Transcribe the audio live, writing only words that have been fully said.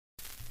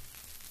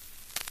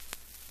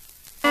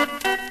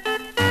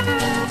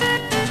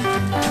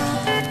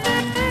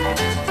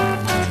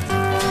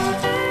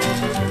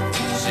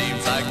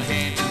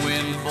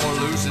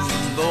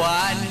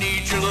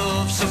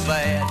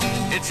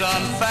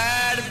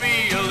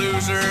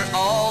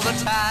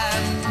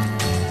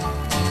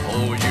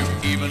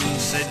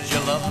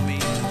loved me,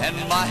 and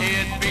my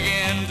head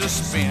began to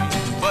spin.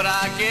 But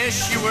I guess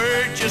you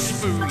were just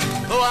fooling.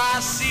 Oh, I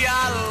see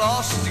I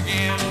lost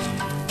again.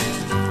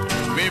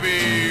 Maybe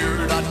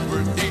you're not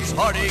worth these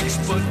heartaches,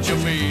 but you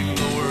mean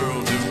the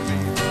world to me.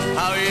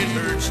 How it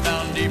hurts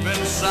down deep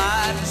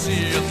inside to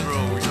see you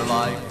throw your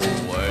life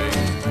away.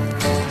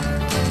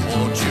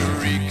 Won't you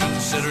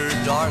reconsider,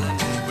 darling?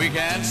 We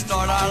can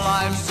start our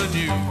lives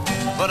anew.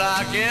 But I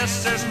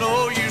guess there's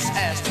no use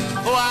asking.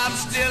 Oh, I'm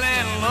still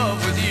in love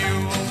with you.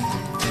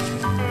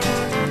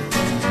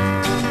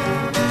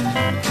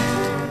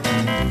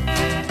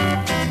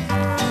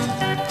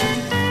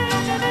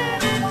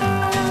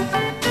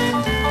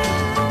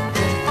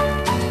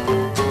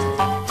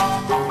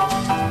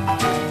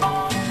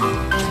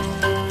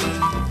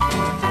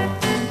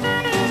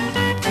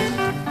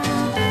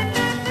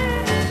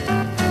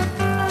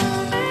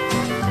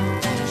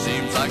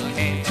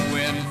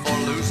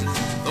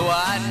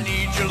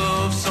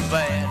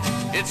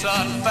 It's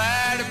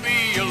unfair to be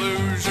a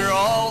loser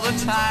all the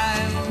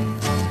time.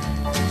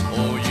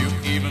 Oh, you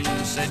even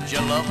said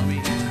you loved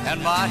me,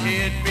 and my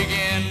head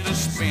began to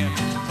spin.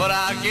 But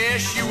I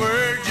guess you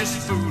were just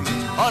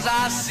fooling, 'cause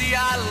I see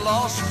I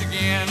lost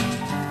again.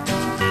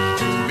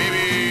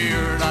 Maybe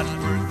you're not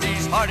worth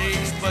these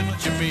heartaches, but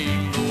you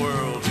mean the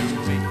world to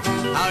me.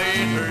 How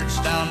it hurts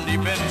down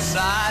deep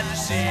inside to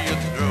see you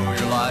throw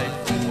your life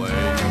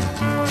away.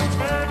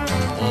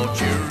 Won't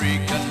you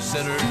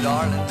reconsider,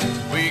 darling?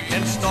 We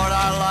can start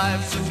our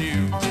lives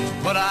anew.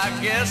 But I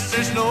guess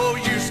there's no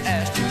use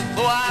asking.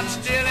 Oh, I'm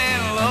still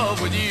in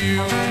love with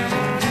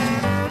you.